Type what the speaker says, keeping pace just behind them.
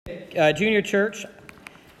Junior church.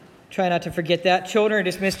 Try not to forget that. Children are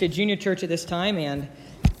dismissed at junior church at this time, and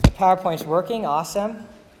the PowerPoint's working. Awesome.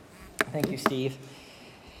 Thank you, Steve.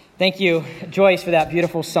 Thank you, Joyce, for that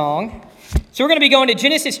beautiful song. So we're going to be going to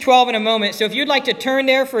Genesis 12 in a moment. So if you'd like to turn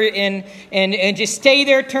there and just stay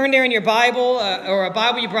there, turn there in your Bible or a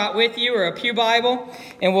Bible you brought with you or a pew Bible,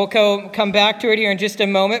 and we'll come back to it here in just a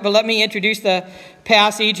moment. But let me introduce the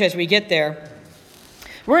passage as we get there.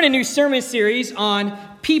 We're in a new sermon series on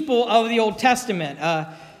people of the Old Testament.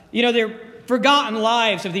 They're forgotten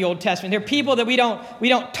lives of the Old Testament. They're people that we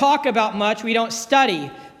don't talk about much, we don't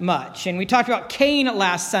study much. And we talked about Cain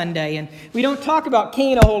last Sunday, and we don't talk about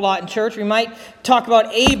Cain a whole lot in church. We might talk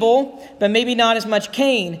about Abel, but maybe not as much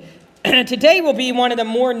Cain. Today will be one of the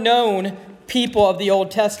more known people of the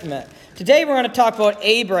Old Testament. Today we're going to talk about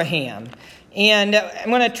Abraham. And I'm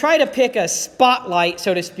going to try to pick a spotlight,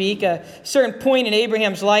 so to speak, a certain point in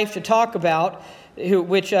Abraham's life to talk about,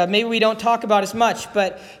 which maybe we don't talk about as much.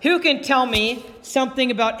 But who can tell me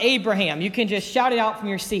something about Abraham? You can just shout it out from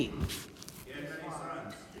your seat.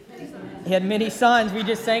 He had many sons. We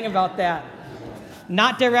just sang about that.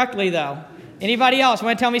 Not directly, though. Anybody else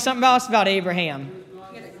want to tell me something else about Abraham?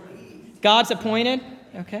 God's appointed?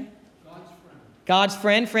 Okay. God's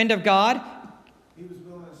friend of God.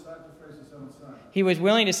 He was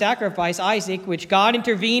willing to sacrifice Isaac, which God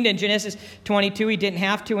intervened in Genesis 22. He didn't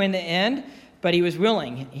have to in the end, but he was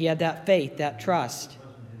willing. He had that faith, that trust.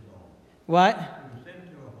 What?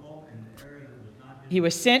 He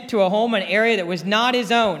was sent to a home in an area that was not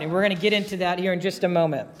his own, and we're going to get into that here in just a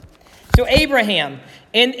moment. So Abraham,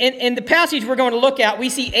 in the passage we're going to look at, we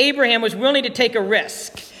see Abraham was willing to take a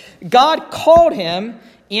risk. God called him,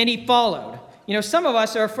 and he followed. Some of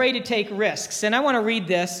us are afraid to take risks, and I want to read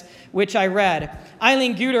this, which I read.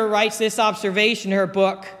 Eileen Guter writes this observation in her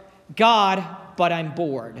book, God, But I'm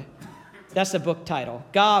Bored. That's the book title,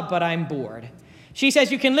 God, But I'm Bored. She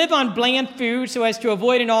says, you can live on bland food so as to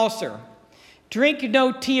avoid an ulcer. Drink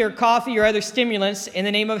no tea or coffee or other stimulants in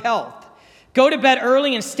the name of health. Go to bed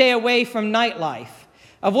early and stay away from nightlife.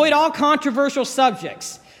 Avoid all controversial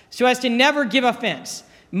subjects so as to never give offense.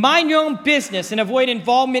 Mind your own business and avoid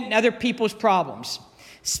involvement in other people's problems.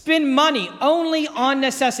 Spend money only on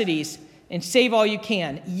necessities and save all you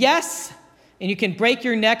can. Yes, and you can break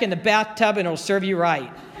your neck in the bathtub and it'll serve you right.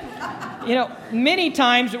 Many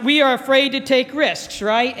times we are afraid to take risks,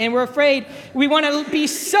 right? And we're afraid we want to be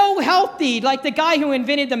so healthy, like the guy who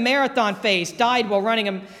invented the marathon phase died while running.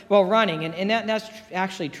 And that's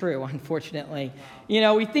actually true, unfortunately.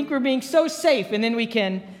 We think we're being so safe, and then we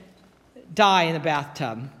can die in the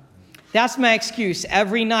bathtub. That's my excuse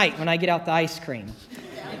every night when I get out the ice cream.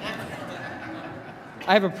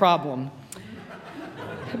 I have a problem.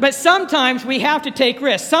 But sometimes we have to take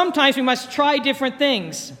risks. Sometimes we must try different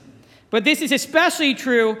things. But this is especially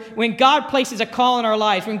true when God places a call in our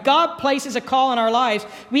lives. When God places a call in our lives,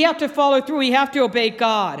 we have to follow through. We have to obey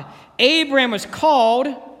God. Abraham was called,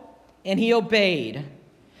 and he obeyed.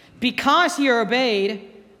 Because he obeyed,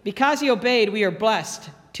 we are blessed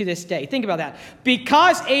to this day. Think about that.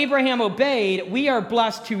 Because Abraham obeyed, we are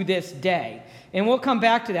blessed to this day. And we'll come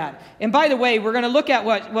back to that. And by the way, we're going to look at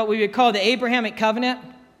what we would call the Abrahamic covenant.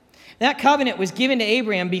 That covenant was given to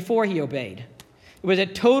Abraham before he obeyed. It was a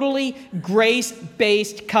totally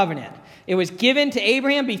grace-based covenant. It was given to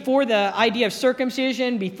Abraham before the idea of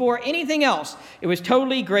circumcision, before anything else. It was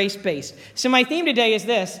totally grace-based. So my theme today is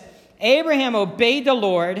this. Abraham obeyed the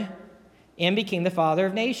Lord and became the father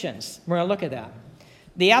of nations. We're going to look at that.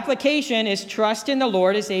 The application is trust in the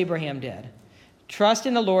Lord as Abraham did. Trust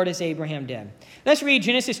in the Lord as Abraham did. Let's read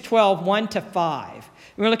Genesis 12, 1 to 5.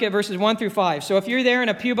 We're going to look at verses 1 through 5. So if you're there in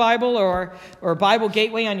a Pew Bible or Bible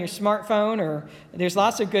Gateway on your smartphone, or there's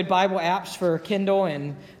lots of good Bible apps for Kindle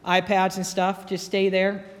and iPads and stuff, just stay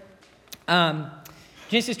there.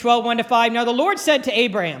 Genesis 12, 1 to 5. Now the Lord said to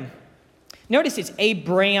Abraham, notice it's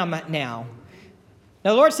Abram now.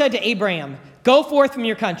 Now the Lord said to Abraham, go forth from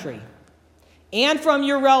your country and from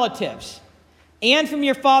your relatives and from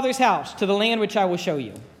your father's house to the land which I will show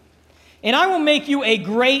you. And I will make you a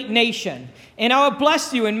great nation, and I will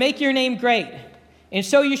bless you and make your name great, and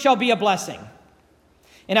so you shall be a blessing.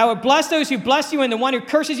 And I will bless those who bless you, and the one who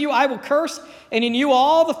curses you I will curse, and in you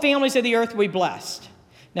all the families of the earth will be blessed.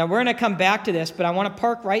 Now we're going to come back to this, but I want to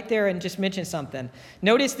park right there and just mention something.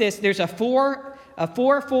 Notice this, there's a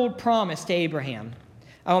fourfold promise to Abraham.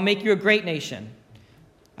 I will make you a great nation.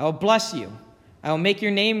 I will bless you. I will make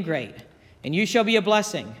your name great, and you shall be a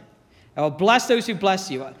blessing. I will bless those who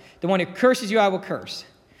bless you. The one who curses you, I will curse.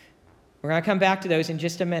 We're going to come back to those in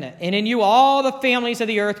just a minute. And in you, all the families of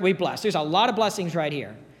the earth will be blessed. There's a lot of blessings right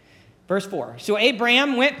here. Verse 4. So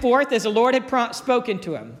Abraham went forth as the Lord had spoken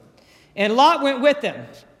to him. And Lot went with him.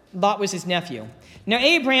 Lot was his nephew. Now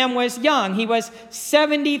Abraham was young. He was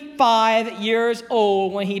 75 years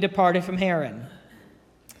old when he departed from Haran.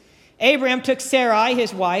 Abraham took Sarai,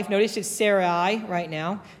 his wife, notice it's Sarai right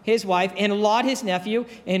now, his wife, and Lot, his nephew,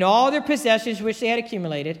 and all their possessions which they had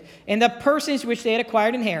accumulated, and the persons which they had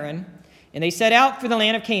acquired in Haran, and they set out for the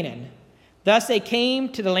land of Canaan. Thus they came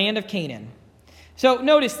to the land of Canaan. So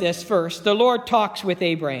notice this first. The Lord talks with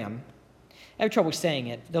Abraham. I have trouble saying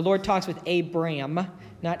it. The Lord talks with Abram,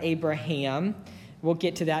 not Abraham. We'll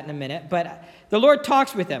get to that in a minute. But the Lord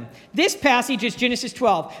talks with him. This passage is Genesis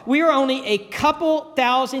 12. We are only a couple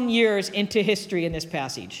thousand years into history in this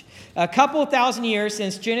passage. A couple thousand years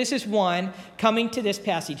since Genesis 1 coming to this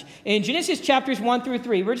passage. In Genesis chapters 1 through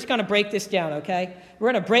 3, we're just going to break this down, okay?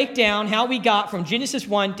 We're going to break down how we got from Genesis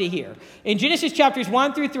 1 to here. In Genesis chapters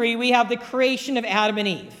 1 through 3, we have the creation of Adam and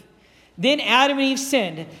Eve. Then Adam and Eve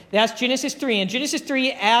sinned. That's Genesis 3. In Genesis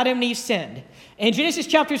 3, Adam and Eve sinned. In Genesis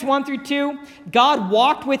chapters 1 through 2, God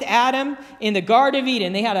walked with Adam in the Garden of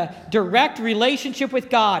Eden. They had a direct relationship with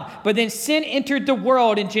God. But then sin entered the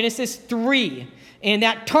world in Genesis 3. And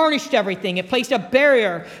that tarnished everything. It placed a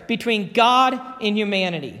barrier between God and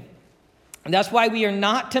humanity. And that's why we are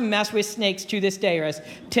not to mess with snakes to this day. Or as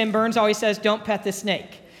Tim Burns always says, don't pet the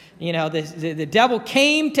snake. You know, the devil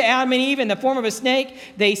came to Adam and Eve in the form of a snake.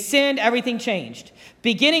 They sinned. Everything changed.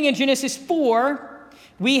 Beginning in Genesis 4,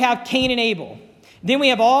 we have Cain and Abel. Then we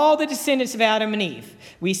have all the descendants of Adam and Eve.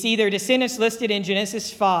 We see their descendants listed in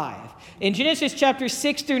Genesis 5. In Genesis chapter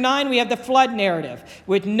 6 through 9, we have the flood narrative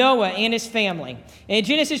with Noah and his family. In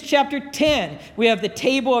Genesis chapter 10, we have the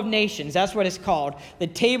Table of Nations. That's what it's called, the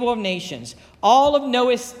Table of Nations. All of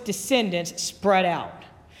Noah's descendants spread out.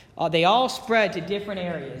 They all spread to different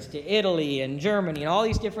areas, to Italy and Germany and all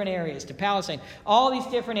these different areas, to Palestine. All these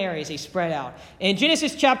different areas, they spread out. In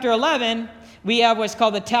Genesis chapter 11, we have what's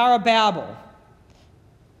called the Tower of Babel.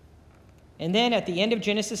 And then at the end of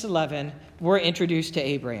Genesis 11, we're introduced to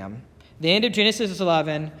Abraham. The end of Genesis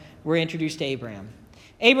 11, we're introduced to Abraham.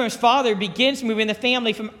 Abraham's father begins moving the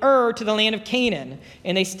family from Ur to the land of Canaan,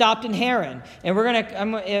 and they stopped in Haran. And we're going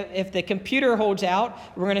to, if the computer holds out,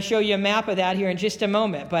 we're going to show you a map of that here in just a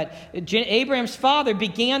moment. But Abraham's father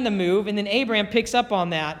began the move, and then Abraham picks up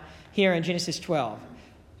on that here in Genesis 12.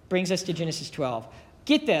 Brings us to Genesis 12.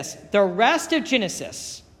 Get this, the rest of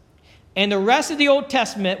Genesis and the rest of the Old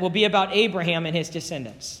Testament will be about Abraham and his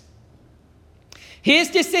descendants. His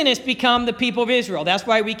descendants become the people of Israel. That's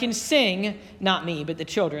why we can sing, not me, but the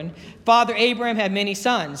children. Father Abraham had many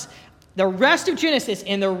sons. The rest of Genesis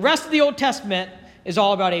and the rest of the Old Testament is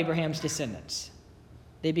all about Abraham's descendants.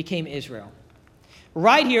 They became Israel.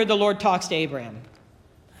 Right here, the Lord talks to Abraham.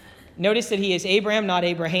 Notice that he is Abraham, not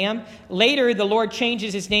Abraham. Later, the Lord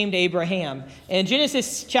changes his name to Abraham. In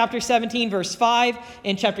Genesis chapter 17, verse 5,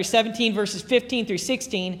 and chapter 17, verses 15 through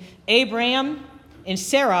 16, Abraham and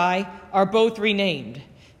Sarai are both renamed.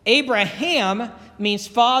 Abraham means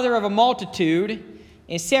father of a multitude,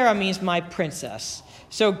 and Sarah means my princess.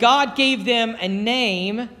 So God gave them a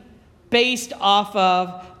name based off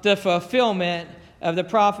of the fulfillment of the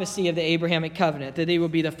prophecy of the Abrahamic covenant, that they will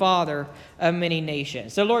be the father of many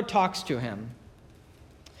nations. The Lord talks to him.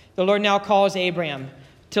 The Lord now calls Abraham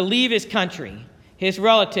to leave his country, his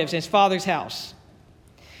relatives, his father's house.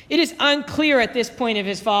 It is unclear at this point if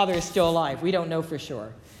his father is still alive. We don't know for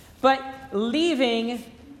sure. But leaving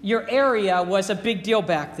your area was a big deal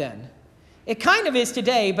back then. It kind of is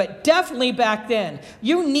today, but definitely back then.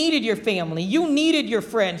 You needed your family. You needed your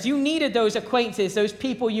friends. You needed those acquaintances, those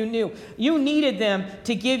people you knew. You needed them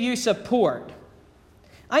to give you support.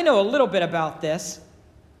 I know a little bit about this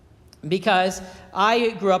because I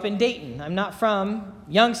grew up in Dayton. I'm not from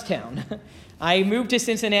Youngstown. I moved to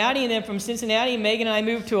Cincinnati, and then from Cincinnati, Megan and I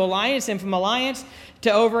moved to Alliance, and from Alliance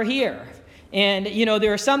to over here. And, you know,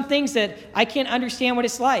 there are some things that I can't understand what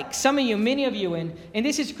it's like. Some of you, many of you, and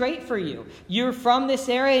this is great for you. You're from this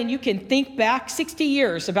area, and you can think back 60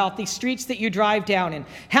 years about these streets that you drive down and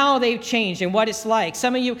how they've changed and what it's like.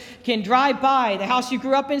 Some of you can drive by the house you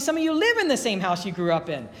grew up in. Some of you live in the same house you grew up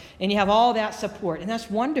in, and you have all that support, and that's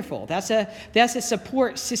wonderful. That's a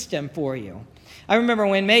support system for you. I remember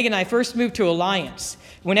when Megan and I first moved to Alliance,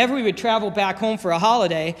 whenever we would travel back home for a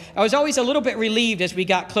holiday, I was always a little bit relieved as we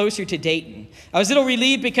got closer to Dayton. I was a little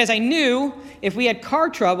relieved because I knew if we had car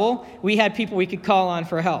trouble, we had people we could call on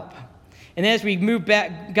for help. And then as we moved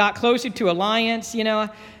back, got closer to Alliance, you know,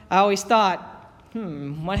 I always thought,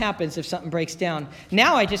 what happens if something breaks down?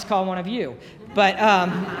 Now I just call one of you. But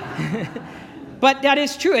but that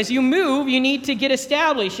is true. As you move, you need to get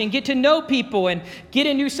established and get to know people and get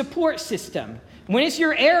a new support system. When it's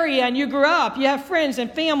your area and you grew up, you have friends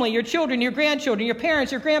and family, your children, your grandchildren, your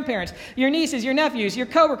parents, your grandparents, your nieces, your nephews, your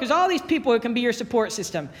coworkers, all these people who can be your support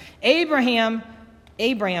system. Abraham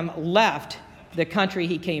left the country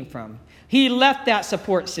he came from. He left that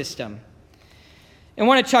support system. In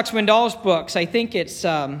one of Chuck Swindoll's books, I think it's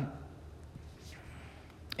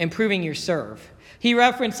Improving Your Serve, he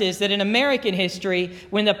references that in American history,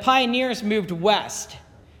 when the pioneers moved west,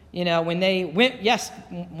 when they went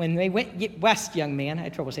west, young man, I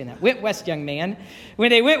had trouble saying that, went west, young man. When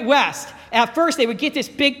they went west, at first they would get this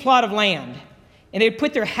big plot of land, and they would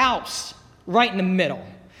put their house right in the middle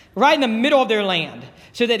of their land,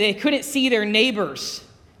 so that they couldn't see their neighbors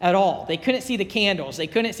at all. They couldn't see the candles. They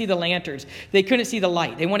couldn't see the lanterns. They couldn't see the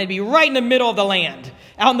light. They wanted to be right in the middle of the land,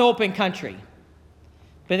 out in the open country.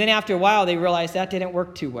 But then after a while, they realized that didn't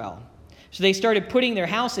work too well. So they started putting their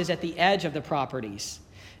houses at the edge of the properties.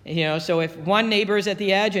 So if one neighbor is at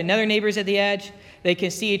the edge, another neighbor is at the edge, they can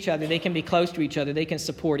see each other. They can be close to each other. They can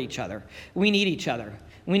support each other. We need each other.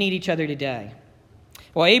 We need each other today.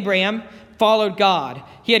 Well, Abraham followed God.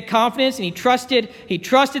 He had confidence and he trusted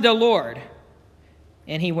the Lord.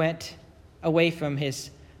 And he went away from his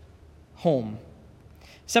home.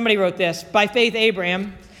 Somebody wrote this: by faith,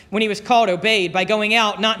 Abraham, when he was called, obeyed by going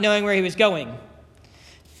out, not knowing where he was going.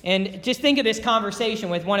 And just think of this conversation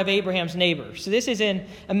with one of Abraham's neighbors. So this is an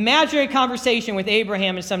imaginary conversation with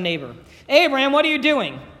Abraham and some neighbor. Abraham, what are you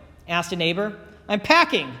doing? Asked a neighbor. I'm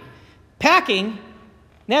packing. Packing?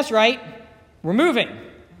 That's right. We're moving.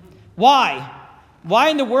 Why? Why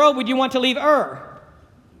in the world would you want to leave Ur?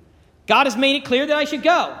 God has made it clear that I should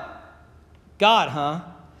go. God, huh?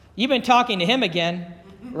 You've been talking to him again.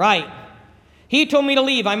 Right. He told me to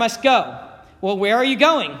leave. I must go. Well, where are you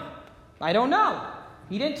going? I don't know.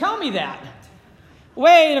 He didn't tell me that.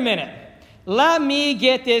 Wait a minute. Let me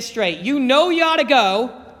get this straight. You know you ought to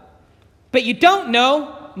go, but you don't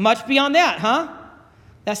know much beyond that, huh?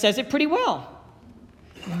 That says it pretty well.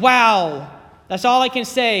 Wow. That's all I can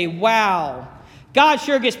say. Wow. God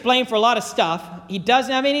sure gets blamed for a lot of stuff he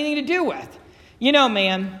doesn't have anything to do with.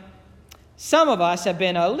 Man, some of us have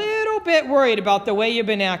been a little bit worried about the way you've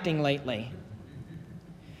been acting lately.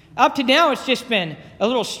 Up to now, it's just been a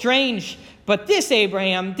little strange. But this,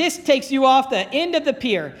 Abraham, this takes you off the end of the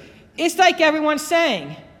pier. It's like everyone's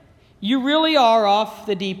saying, you really are off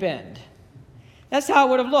the deep end. That's how it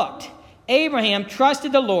would have looked. Abraham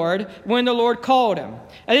trusted the Lord when the Lord called him.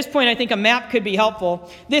 At this point, I think a map could be helpful.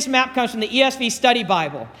 This map comes from the ESV Study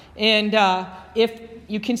Bible. And if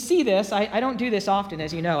you can see this, I don't do this often,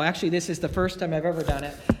 as you know. Actually, this is the first time I've ever done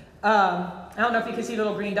it. I don't know if you can see the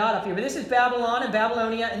little green dot up here, but this is Babylon and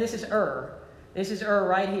Babylonia, and this is Ur. This is Ur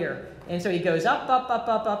right here. And so he goes up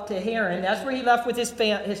to Haran. That's where he left with his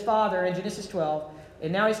father in Genesis 12.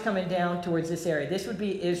 And now he's coming down towards this area. This would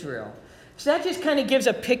be Israel. So that just kind of gives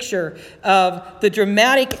a picture of the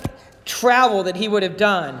dramatic travel that he would have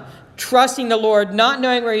done, trusting the Lord, not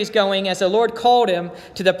knowing where he's going, as the Lord called him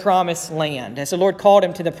to the promised land.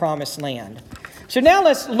 So now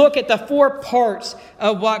let's look at the 4 parts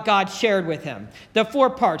of what God shared with him. The 4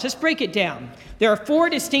 parts. Let's break it down. There are 4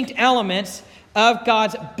 distinct elements of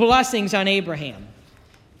God's blessings on Abraham.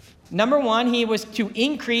 Number 1, he was to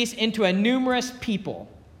increase into a numerous people.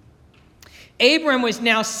 Abram was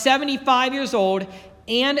now 75 years old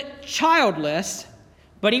and childless,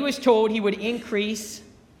 but he was told he would increase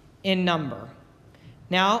in number.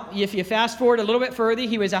 Now, if you fast forward a little bit further,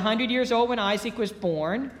 he was 100 years old when Isaac was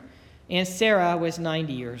born, and Sarah was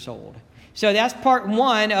 90 years old. So that's part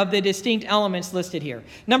 1 of the distinct elements listed here.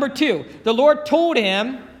 Number 2, the Lord told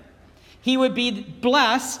him he would be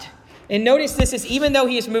blessed. And notice this is even though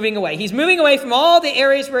he is moving away. He's moving away from all the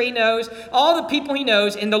areas where he knows, all the people he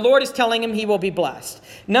knows, and the Lord is telling him he will be blessed.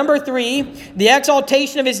 Number 3, the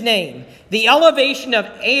exaltation of his name, the elevation of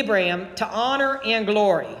Abraham to honor and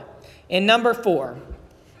glory. And number 4,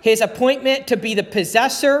 his appointment to be the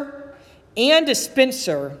possessor and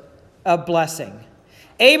dispenser of blessing.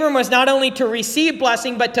 Abram was not only to receive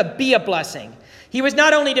blessing, but to be a blessing. He was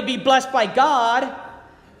not only to be blessed by God,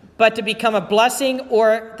 but to become a blessing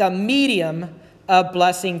or the medium of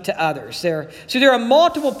blessing to others. So there are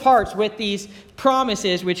multiple parts with these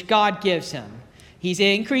promises which God gives him. He's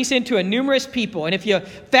increased into a numerous people. And if you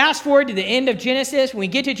fast forward to the end of Genesis, when we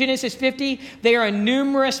get to Genesis 50, they are a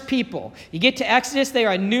numerous people. You get to Exodus, they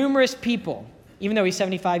are a numerous people, even though he's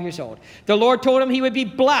 75 years old. The Lord told him he would be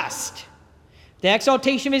blessed, the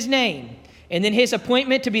exaltation of his name, and then his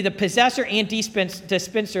appointment to be the possessor and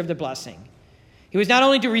dispenser of the blessing. He was not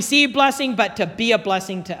only to receive blessing, but to be a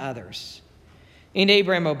blessing to others. And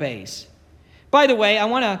Abraham obeys. By the way, I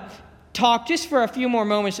want to talk just for a few more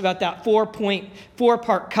moments about that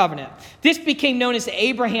four-part covenant. This became known as the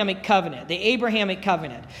Abrahamic covenant. The Abrahamic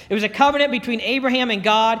covenant. It was a covenant between Abraham and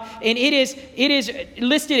God, and it is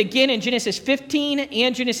listed again in Genesis 15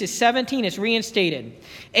 and Genesis 17. It's reinstated.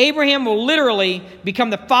 Abraham will literally become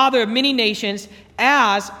the father of many nations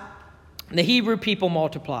as the Hebrew people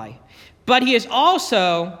multiply. But he is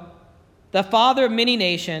also the father of many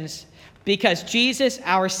nations because Jesus,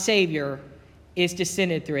 our Savior, is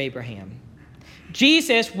descended through Abraham.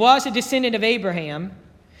 Jesus was a descendant of Abraham,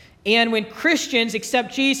 and when Christians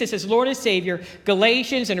accept Jesus as Lord and Savior,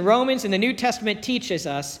 Galatians and Romans and the New Testament teaches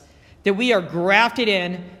us that we are grafted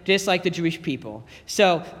in just like the Jewish people.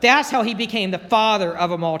 So that's how he became the father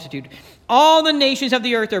of a multitude. All the nations of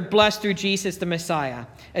the earth are blessed through Jesus the Messiah,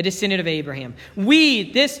 a descendant of Abraham.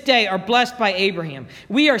 We, this day, are blessed by Abraham.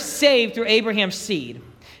 We are saved through Abraham's seed.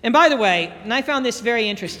 And by the way, and I found this very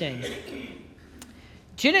interesting,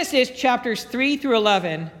 Genesis chapters 3 through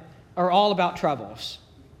 11 are all about troubles.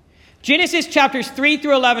 Genesis chapters 3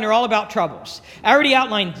 through 11 are all about troubles. I already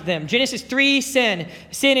outlined them. Genesis 3, sin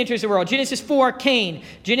enters the world. Genesis 4, Cain.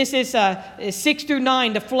 Genesis 6 through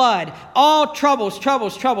 9, the flood. All troubles,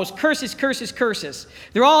 curses.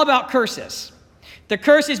 They're all about curses. The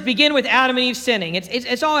curses begin with Adam and Eve sinning.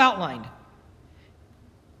 It's all outlined.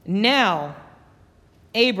 Now,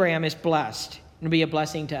 Abraham is blessed and will be a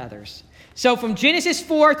blessing to others. So from Genesis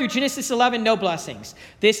 4 through Genesis 11, no blessings.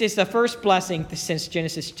 This is the first blessing since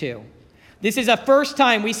Genesis 2. This is the first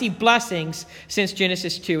time we see blessings since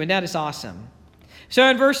Genesis 2, and that is awesome. So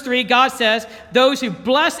in verse 3, God says, those who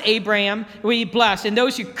bless Abraham will be blessed, and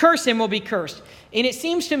those who curse him will be cursed. And it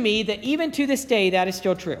seems to me that even to this day, that is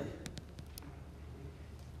still true.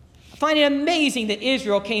 I find it amazing that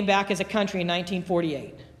Israel came back as a country in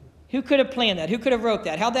 1948. Who could have planned that? Who could have wrote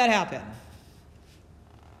that? How'd that happen?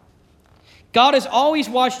 God has always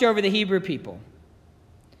watched over the Hebrew people.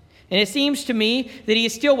 And it seems to me that he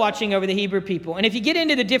is still watching over the Hebrew people. And if you get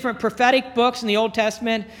into the different prophetic books in the Old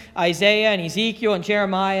Testament, Isaiah and Ezekiel and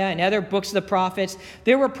Jeremiah and other books of the prophets,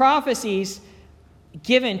 there were prophecies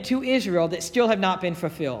given to Israel that still have not been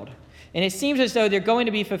fulfilled. And it seems as though they're going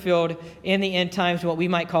to be fulfilled in the end times, what we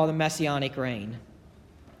might call the Messianic reign.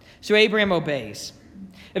 So Abraham obeys.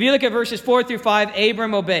 If you look at verses 4 through 5,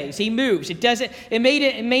 Abram obeys. He moves. It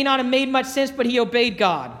may not have made much sense, but he obeyed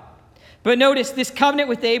God. But notice, this covenant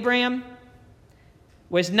with Abraham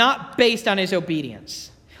was not based on his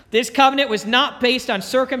obedience. This covenant was not based on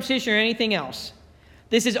circumcision or anything else.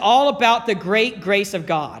 This is all about the great grace of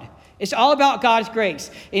God. It's all about God's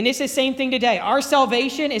grace. And it's the same thing today. Our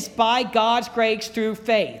salvation is by God's grace through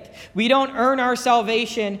faith. We don't earn our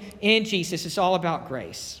salvation in Jesus. It's all about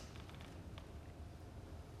grace.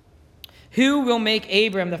 Who will make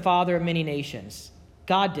Abram the father of many nations?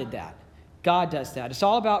 God did that. God does that. It's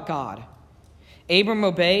all about God. Abram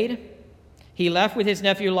obeyed. He left with his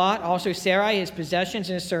nephew Lot, also Sarai, his possessions,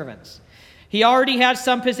 and his servants. He already had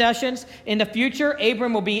some possessions. In the future,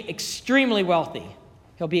 Abram will be extremely wealthy.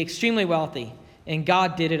 He'll be extremely wealthy. And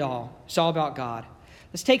God did it all. It's all about God.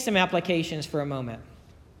 Let's take some applications for a moment.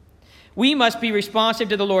 We must be responsive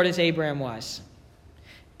to the Lord as Abraham was.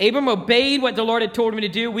 Abram obeyed what the Lord had told him to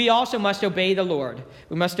do. We also must obey the Lord.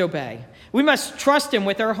 We must obey. We must trust him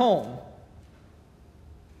with our home.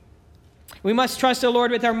 We must trust the Lord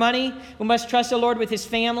with our money. We must trust the Lord with his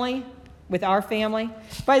family, with our family.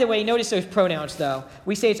 By the way, notice those pronouns, though.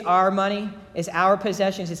 We say it's our money, it's our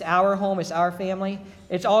possessions, it's our home, it's our family.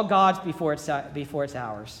 It's all God's before it's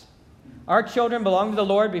ours. Our children belong to the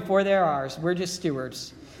Lord before they're ours. We're just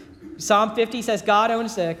stewards. Psalm 50 says God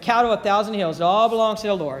owns the cattle of 1,000 hills. It all belongs to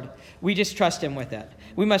the Lord. We just trust him with it.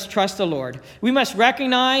 We must trust the Lord. We must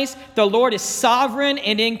recognize the Lord is sovereign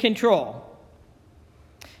and in control,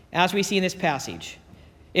 as we see in this passage.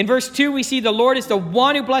 In verse 2, we see the Lord is the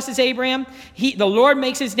one who blesses Abraham. The Lord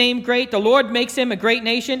makes his name great. The Lord makes him a great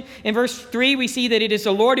nation. In verse 3, we see that it is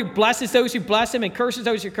the Lord who blesses those who bless him and curses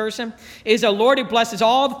those who curse him. It is the Lord who blesses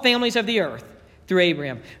all the families of the earth through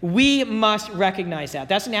Abraham. We must recognize that.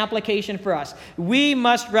 That's an application for us. We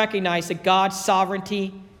must recognize that God's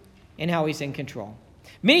sovereignty and how he's in control.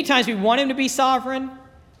 Many times we want him to be sovereign,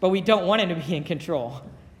 but we don't want him to be in control.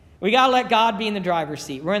 We got to let God be in the driver's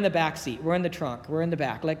seat. We're in the back seat. We're in the trunk. We're in the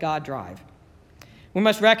back. Let God drive. We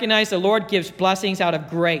must recognize the Lord gives blessings out of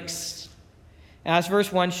grace. As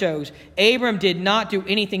verse 1 shows, Abram did not do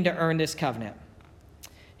anything to earn this covenant.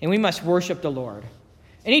 And we must worship the Lord.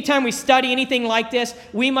 Anytime we study anything like this,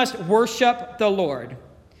 we must worship the Lord,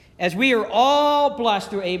 as we are all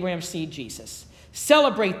blessed through Abraham's seed, Jesus.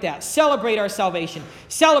 Celebrate that. Celebrate our salvation.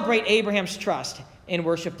 Celebrate Abraham's trust and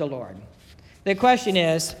worship the Lord. The question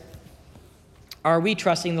is, Are we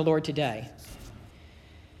trusting the Lord today?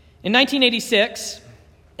 In 1986,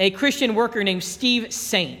 a Christian worker named Steve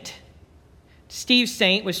Saint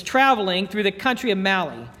was traveling through the country of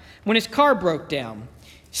Mali when his car broke down.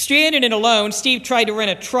 Stranded and alone, Steve tried to rent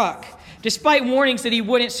a truck, despite warnings that he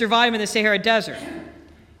wouldn't survive in the Sahara Desert.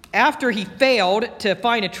 After he failed to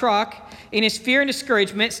find a truck, in his fear and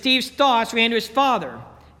discouragement, Steve's thoughts ran to his father,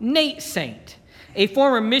 Nate Saint, a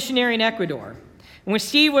former missionary in Ecuador. When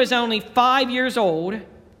Steve was only 5 years old,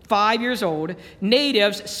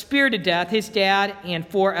 natives speared to death his dad and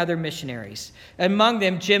 4 other missionaries. Among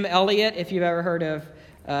them, Jim Elliot, if you've ever heard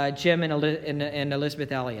of Jim and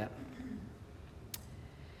Elizabeth Elliot.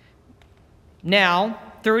 Now,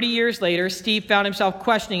 30 years later, Steve found himself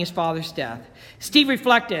questioning his father's death. Steve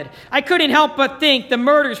reflected, "I couldn't help but think the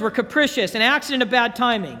murders were capricious, an accident of bad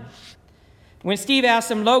timing." When Steve asked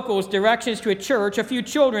some locals directions to a church, a few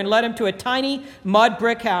children led him to a tiny mud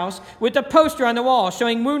brick house with a poster on the wall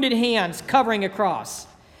showing wounded hands covering a cross.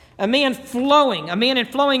 A man in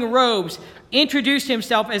flowing robes introduced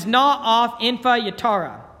himself as Na of Infa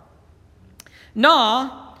Yatara.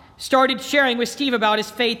 Na started sharing with Steve about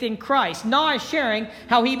his faith in Christ. Na is sharing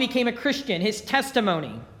how he became a Christian, his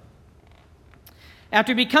testimony.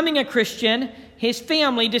 After becoming a Christian, his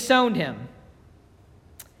family disowned him.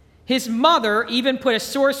 His mother even put a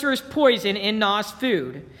sorcerer's poison in Na's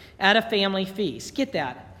food at a family feast. Get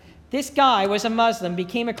that. This guy was a Muslim,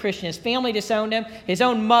 became a Christian. His family disowned him. His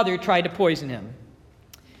own mother tried to poison him.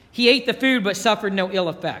 He ate the food but suffered no ill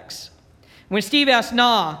effects. When Steve asked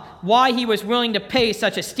Na why he was willing to pay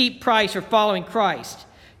such a steep price for following Christ,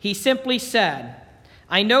 he simply said,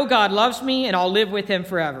 "I know God loves me and I'll live with him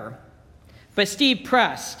forever." But Steve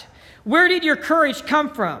pressed, "Where did your courage come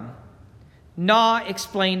from?" Na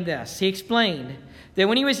explained this. He explained that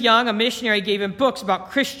when he was young, a missionary gave him books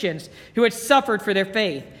about Christians who had suffered for their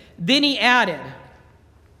faith. Then he added,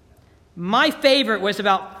 "My favorite was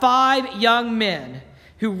about 5 young men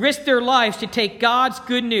who risked their lives to take God's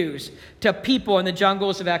good news to people in the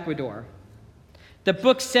jungles of Ecuador. The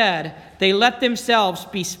book said they let themselves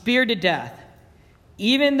be speared to death,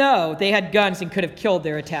 even though they had guns and could have killed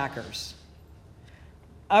their attackers."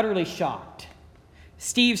 Utterly shocked,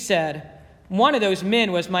 Steve said, "One of those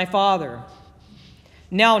men was my father."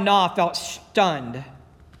 Now Na felt stunned.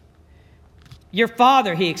 "Your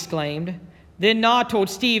father," he exclaimed. Then Na told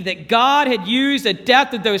Steve that God had used the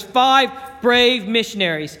death of those 5 brave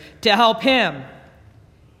missionaries to help him,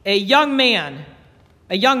 a young man,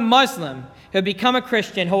 a young Muslim who had become a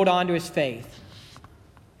Christian, hold on to his faith.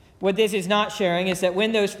 What this is not sharing is that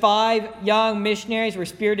when those 5 young missionaries were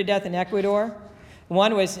speared to death in Ecuador,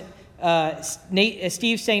 one was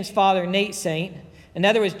Steve Saint's father, Nate Saint.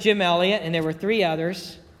 Another was Jim Elliot, and there were 3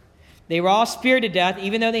 others. They were all speared to death,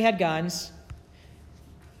 even though they had guns.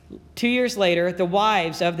 2 years later, the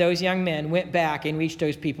wives of those young men went back and reached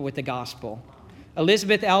those people with the gospel.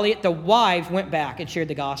 Elizabeth Elliot, the wives went back and shared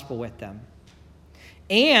the gospel with them.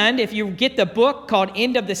 And if you get the book called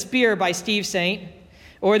End of the Spear by Steve Saint,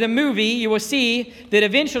 or the movie, you will see that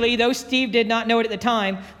eventually, though Steve did not know it at the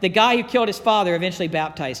time, the guy who killed his father eventually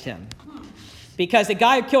baptized him. Because the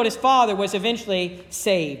guy who killed his father was eventually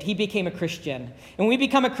saved. He became a Christian. And when we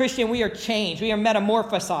become a Christian, we are changed. We are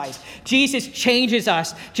metamorphosized. Jesus changes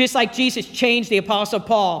us, just like Jesus changed the Apostle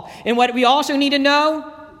Paul. And what we also need to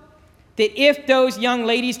know, that if those young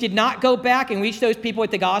ladies did not go back and reach those people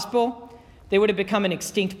with the gospel, they would have become an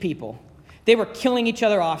extinct people. They were killing each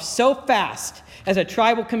other off so fast as a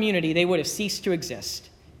tribal community, they would have ceased to exist.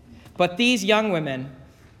 But these young women,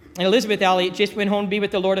 and Elizabeth Elliot just went home to be with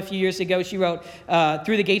the Lord a few years ago. She wrote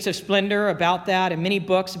Through the Gates of Splendor about that and many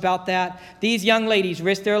books about that. These young ladies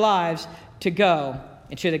risked their lives to go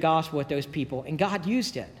and share the gospel with those people, and God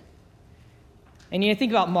used it. And you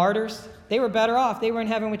think about martyrs, they were better off. They were in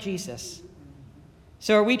heaven with Jesus.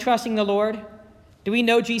 So are we trusting the Lord? Do we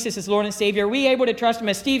know Jesus as Lord and Savior? Are we able to trust him?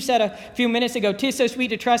 As Steve said a few minutes ago, 'tis so sweet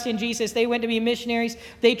to trust in Jesus. They went to be missionaries.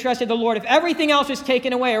 They trusted the Lord. If everything else was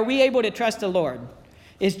taken away, are we able to trust the Lord?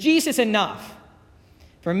 Is Jesus enough?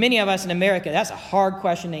 For many of us in America, that's a hard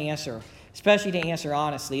question to answer, especially to answer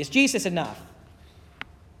honestly. Is Jesus enough?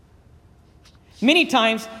 Many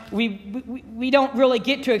times, we don't really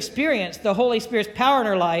get to experience the Holy Spirit's power in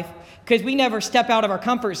our life because we never step out of our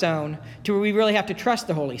comfort zone to where we really have to trust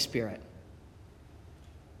the Holy Spirit.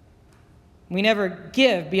 We never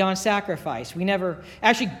give beyond sacrifice. We never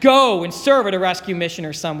actually go and serve at a rescue mission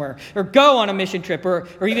or somewhere, or go on a mission trip,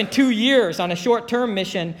 or even 2 years on a short-term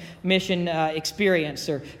mission experience,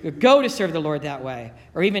 or go to serve the Lord that way,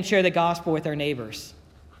 or even share the gospel with our neighbors.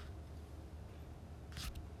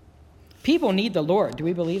 People need the Lord. Do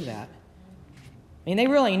we believe that? I mean, they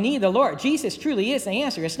really need the Lord. Jesus truly is the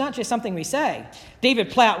answer. It's not just something we say.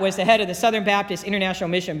 David Platt was the head of the Southern Baptist International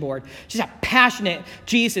Mission Board, just a passionate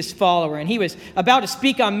Jesus follower. And he was about to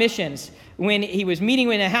speak on missions when he was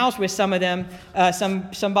meeting in a house with some of them,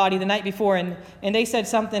 somebody the night before. And they said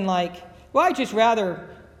something like, well,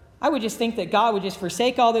 I would just think that God would just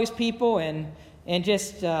forsake all those people and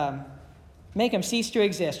just make them cease to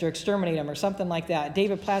exist or exterminate them or something like that.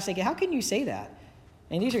 David Platt said, how can you say that?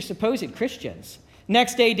 And these are supposed Christians.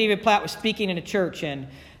 Next day, David Platt was speaking in a church, and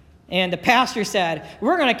the pastor said,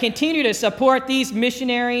 we're going to continue to support these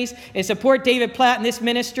missionaries and support David Platt in this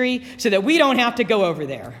ministry so that we don't have to go over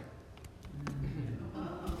there.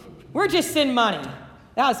 We're just sending money.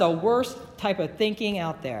 That is the worst type of thinking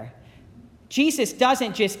out there. Jesus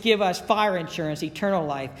doesn't just give us fire insurance, eternal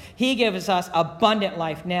life. He gives us abundant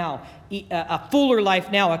life now, a fuller life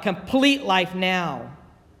now, a complete life now.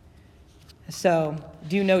 So,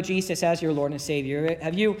 do you know Jesus as your Lord and Savior?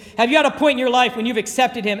 Have you had a point in your life when you've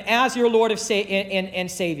accepted him as your Lord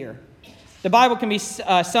and Savior? The Bible can be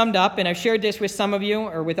summed up, and I've shared this with some of you,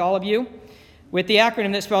 or with all of you, with the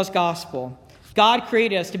acronym that spells gospel. God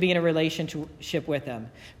created us to be in a relationship with him.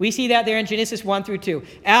 We see that there in Genesis 1 through 2.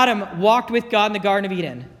 Adam walked with God in the Garden of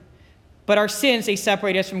Eden. But our sins, they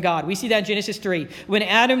separate us from God. We see that in Genesis 3. When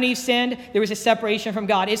Adam and Eve sinned, there was a separation from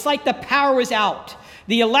God. It's like the power was out.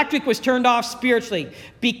 The electric was turned off spiritually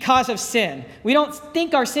because of sin. We don't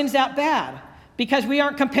think our sin's that bad because we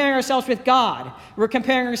aren't comparing ourselves with God. We're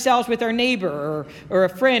comparing ourselves with our neighbor or a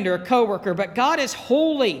friend or a coworker. But God is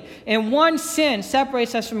holy, and one sin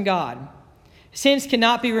separates us from God. Sins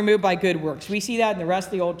cannot be removed by good works. We see that in the rest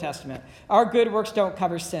of the Old Testament. Our good works don't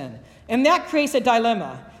cover sin. And that creates a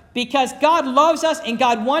dilemma because God loves us and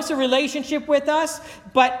God wants a relationship with us,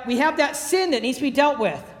 but we have that sin that needs to be dealt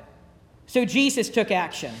with. So Jesus took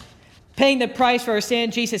action. Paying the price for our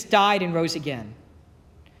sin, Jesus died and rose again.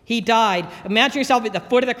 He died. Imagine yourself at the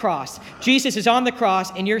foot of the cross. Jesus is on the cross,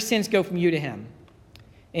 and your sins go from you to him.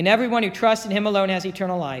 And everyone who trusts in him alone has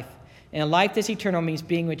eternal life. And a life that's eternal means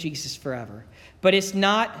being with Jesus forever. But it's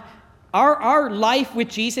not, our life with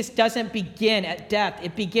Jesus doesn't begin at death.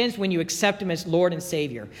 It begins when you accept him as Lord and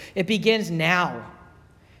Savior. It begins now.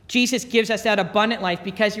 Jesus gives us that abundant life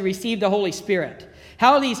because he received the Holy Spirit.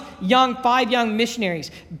 How these five young missionaries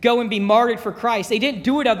go and be martyred for Christ? They didn't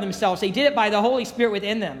do it of themselves. They did it by the Holy Spirit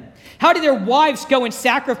within them. How did their wives go and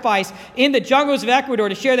sacrifice in the jungles of Ecuador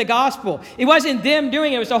to share the gospel? It wasn't them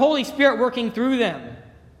doing it. It was the Holy Spirit working through them.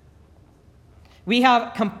 We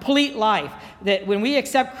have complete life. That when we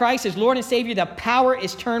accept Christ as Lord and Savior, the power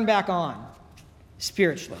is turned back on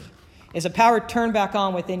spiritually. Is a power turned back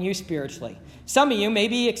on within you spiritually? Some of you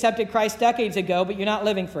maybe accepted Christ decades ago, but you're not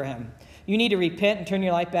living for him. You need to repent and turn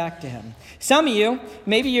your life back to him. Some of you,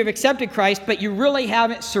 maybe you've accepted Christ, but you really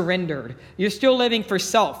haven't surrendered. You're still living for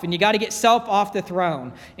self, and you got to get self off the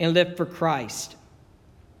throne and live for Christ.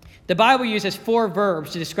 The Bible uses 4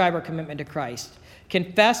 verbs to describe our commitment to Christ.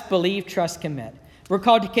 Confess, believe, trust, commit. We're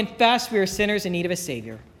called to confess we are sinners in need of a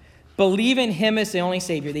Savior. Believe in him as the only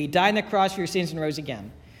Savior, that he died on the cross for your sins and rose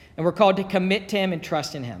again. And we're called to commit to him and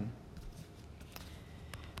trust in him.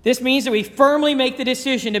 This means that we firmly make the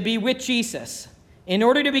decision to be with Jesus in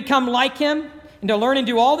order to become like him and to learn and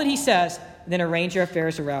do all that he says, and then arrange our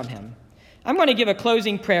affairs around him. I'm going to give a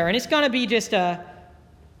closing prayer, and it's going to be just I'm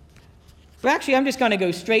just going to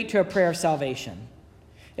go straight to a prayer of salvation.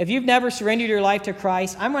 If you've never surrendered your life to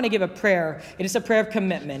Christ, I'm going to give a prayer. It is a prayer of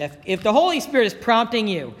commitment. If the Holy Spirit is prompting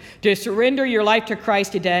you to surrender your life to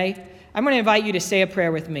Christ today, I'm going to invite you to say a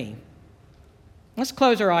prayer with me. Let's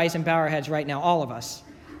close our eyes and bow our heads right now, all of us.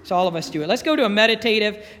 So all of us do it. Let's go to a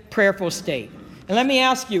meditative, prayerful state. And let me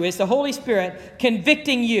ask you, is the Holy Spirit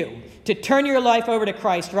convicting you to turn your life over to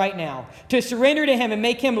Christ right now, to surrender to him and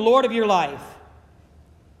make him Lord of your life?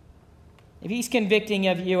 If he's convicting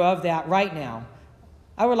you of that right now,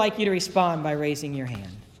 I would like you to respond by raising your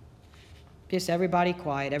hand. Just everybody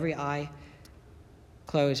quiet, every eye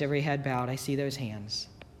closed, every head bowed. I see those hands.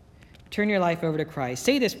 Turn your life over to Christ.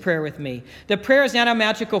 Say this prayer with me. The prayer is not a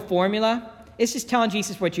magical formula. It's just telling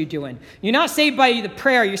Jesus what you're doing. You're not saved by the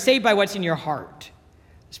prayer. You're saved by what's in your heart.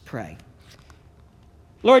 Let's pray.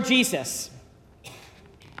 Lord Jesus,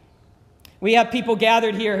 we have people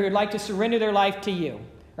gathered here who would like to surrender their life to you,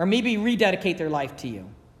 or maybe rededicate their life to you.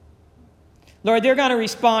 Lord, they're going to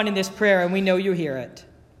respond in this prayer, and we know you hear it.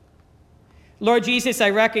 Lord Jesus,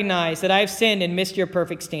 I recognize that I have sinned and missed your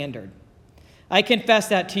perfect standard. I confess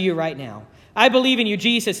that to you right now. I believe in you,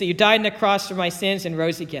 Jesus, that you died on the cross for my sins and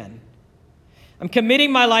rose again. I'm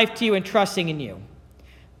committing my life to you and trusting in you.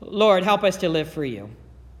 Lord, help us to live for you.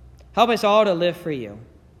 Help us all to live for you.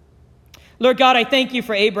 Lord God, I thank you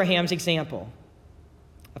for Abraham's example.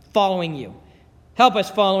 following you. Help us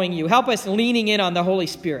following you. Help us leaning in on the Holy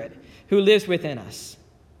Spirit who lives within us.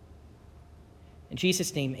 In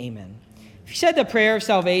Jesus' name, amen. If you said the prayer of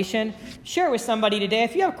salvation, share it with somebody today.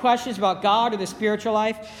 If you have questions about God or the spiritual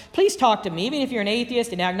life, please talk to me. Even if you're an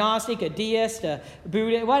atheist, an agnostic, a deist, a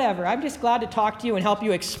Buddhist, whatever. I'm just glad to talk to you and help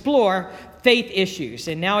you explore faith issues.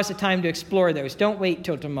 And now is the time to explore those. Don't wait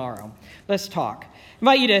till tomorrow. Let's talk. I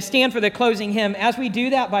invite you to stand for the closing hymn. As we do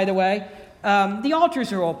that, by the way, the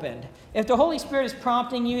altars are opened. If the Holy Spirit is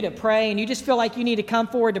prompting you to pray and you just feel like you need to come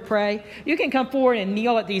forward to pray, you can come forward and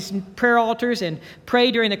kneel at these prayer altars and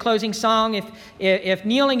pray during the closing song. If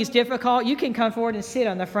kneeling is difficult, you can come forward and sit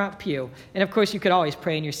on the front pew. And of course, you could always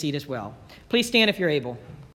pray in your seat as well. Please stand if you're able.